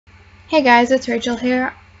Hey guys, it's Rachel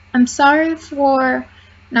here. I'm sorry for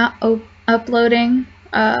not uploading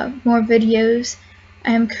more videos.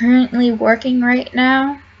 I am currently working right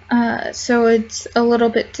now, so it's a little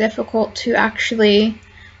bit difficult to actually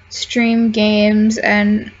stream games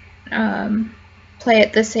and play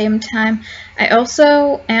at the same time. I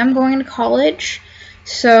also am going to college,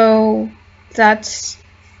 so that's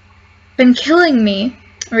been killing me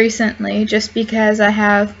recently just because I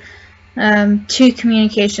have two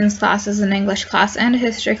communications classes, an English class and a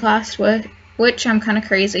history class, which I'm kind of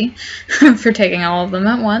crazy for taking all of them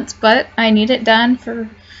at once, but I need it done for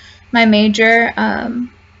my major.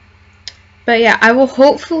 But yeah, I will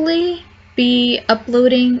hopefully be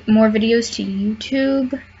uploading more videos to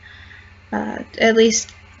YouTube. At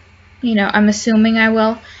least, I'm assuming I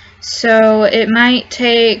will. So it might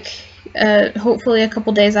take hopefully a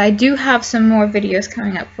couple days. I do have some more videos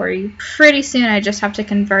coming up for you pretty soon. I just have to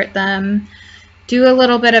convert them, do a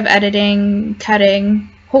little bit of editing, cutting,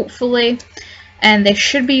 hopefully, and they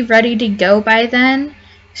should be ready to go by then,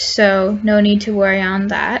 so no need to worry on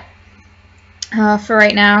that. For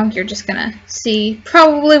right now, you're just gonna see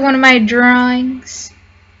probably one of my drawings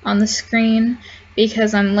on the screen,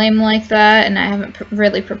 because I'm lame like that and I haven't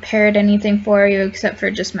really prepared anything for you except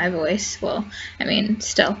for just my voice. Well, I mean,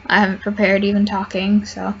 still, I haven't prepared even talking,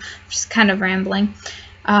 so I'm just kind of rambling.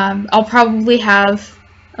 I'll probably have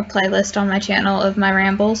a playlist on my channel of my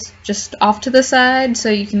rambles just off to the side, so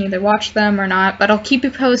you can either watch them or not, but I'll keep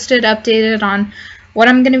you posted, updated on what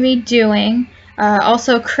I'm going to be doing.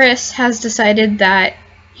 Also, Chris has decided that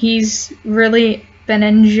he's really been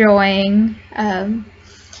enjoying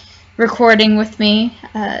recording with me,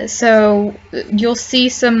 so you'll see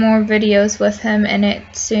some more videos with him in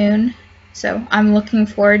it soon, so I'm looking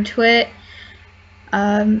forward to it.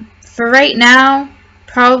 For right now,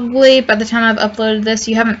 probably by the time I've uploaded this,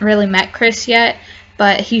 you haven't really met Chris yet,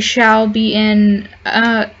 but he shall be in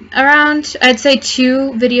around, I'd say,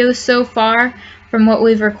 2 videos so far from what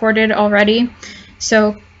we've recorded already,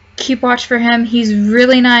 so keep watch for him. He's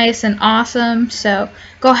really nice and awesome, so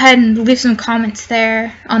go ahead and leave some comments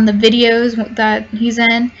there on the videos that he's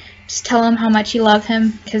in. Just tell him how much you love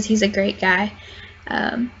him, because he's a great guy.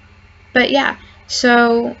 But yeah,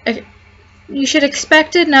 so you should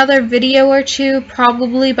expect another video or 2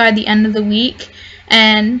 probably by the end of the week,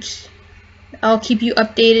 and I'll keep you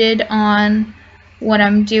updated on what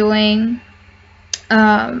I'm doing.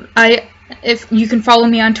 If you can follow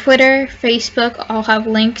me on Twitter, Facebook, I'll have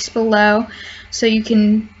links below so you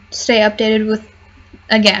can stay updated with,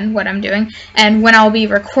 again, what I'm doing and when I'll be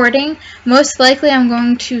recording. Most likely I'm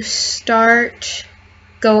going to start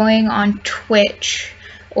going on Twitch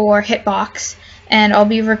or Hitbox, and I'll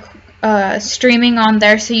be streaming on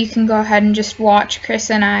there, so you can go ahead and just watch Chris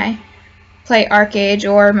and I play ArcheAge,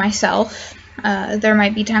 or myself. There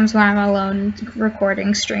might be times when I'm alone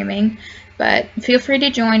recording, streaming, but feel free to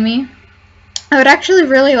join me. I would actually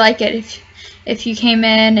really like it if you came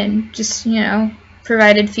in and just,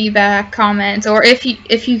 provided feedback, comments, or if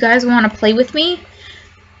you guys want to play with me.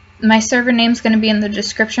 My server name's going to be in the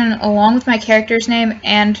description along with my character's name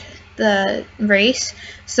and the race.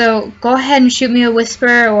 So go ahead and shoot me a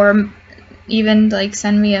whisper, or even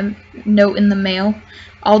send me a note in the mail.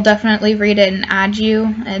 I'll definitely read it and add you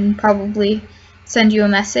and probably send you a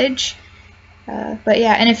message. But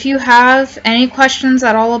yeah, and if you have any questions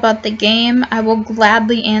at all about the game, I will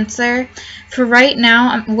gladly answer. For right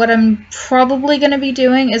now, what I'm probably going to be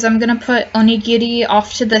doing is I'm going to put Onigiri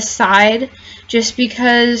off to the side, just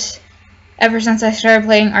because ever since I started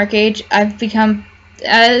playing ArcheAge, I've become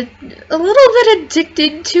a little bit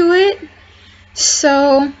addicted to it.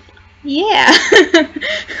 So yeah,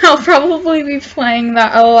 I'll probably be playing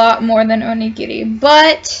that a lot more than Onigiri.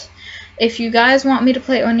 But if you guys want me to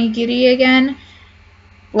play Onigiri again,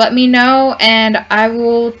 let me know, and I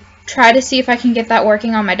will try to see if I can get that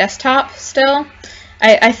working on my desktop still.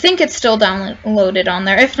 I think it's still downloaded on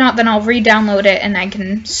there. If not, then I'll re-download it and I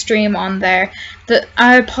can stream on there.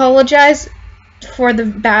 I apologize for the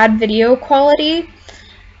bad video quality.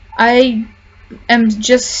 I am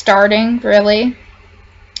just starting, really,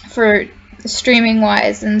 for streaming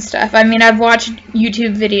wise and stuff. I mean, I've watched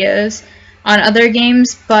YouTube videos on other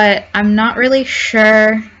games, but I'm not really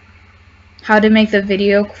sure how to make the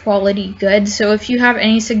video quality good. So if you have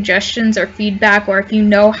any suggestions or feedback, or if you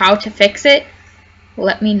know how to fix it,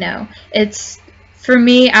 let me know. It's, for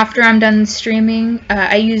me, after I'm done streaming,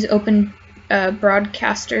 I use Open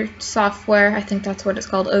Broadcaster software. I think that's what it's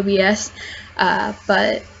called, OBS.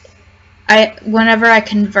 But whenever I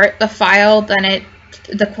convert the file, then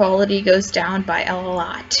the quality goes down by a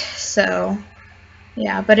lot. So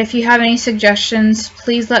yeah, but if you have any suggestions,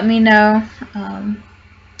 please let me know.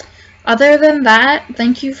 other than that,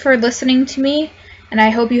 thank you for listening to me, and I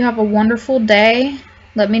hope you have a wonderful day.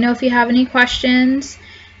 Let me know if you have any questions,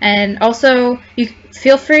 and also you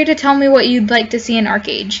feel free to tell me what you'd like to see in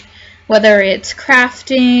ArcheAge, whether it's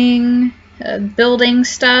crafting, building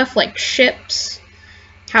stuff like ships,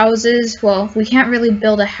 houses. Well, we can't really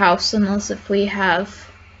build a house unless if we have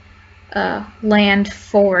land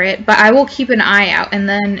for it, but I will keep an eye out, and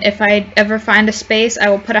then if I ever find a space, I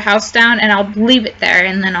will put a house down and I'll leave it there,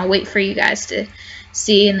 and then I'll wait for you guys to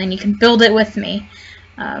see, and then you can build it with me.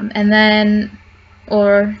 And then,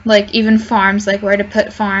 or like even farms, like where to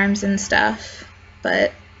put farms and stuff.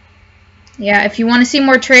 But yeah, if you want to see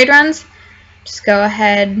more trade runs, just go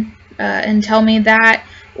ahead and tell me that,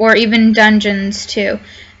 or even dungeons too.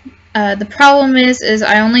 The problem is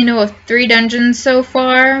I only know of 3 dungeons so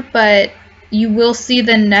far, but you will see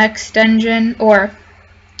the next dungeon, or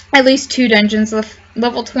at least 2 dungeons, the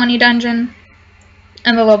level 20 dungeon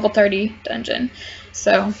and the level 30 dungeon.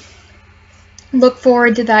 So look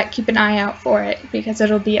forward to that, keep an eye out for it, because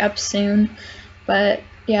it'll be up soon. But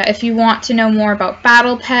yeah, if you want to know more about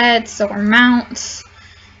battle pets or mounts,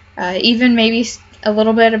 even maybe a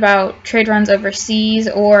little bit about trade runs overseas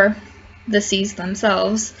or the seas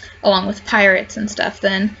themselves, along with pirates and stuff,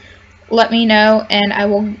 then let me know, and I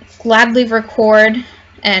will gladly record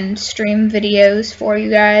and stream videos for you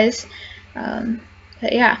guys.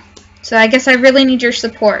 But yeah, so I guess I really need your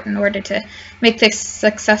support in order to make this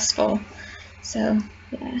successful. So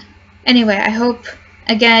yeah, anyway, I hope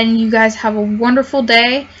again you guys have a wonderful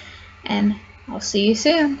day, and I'll see you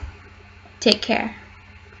soon. Take care.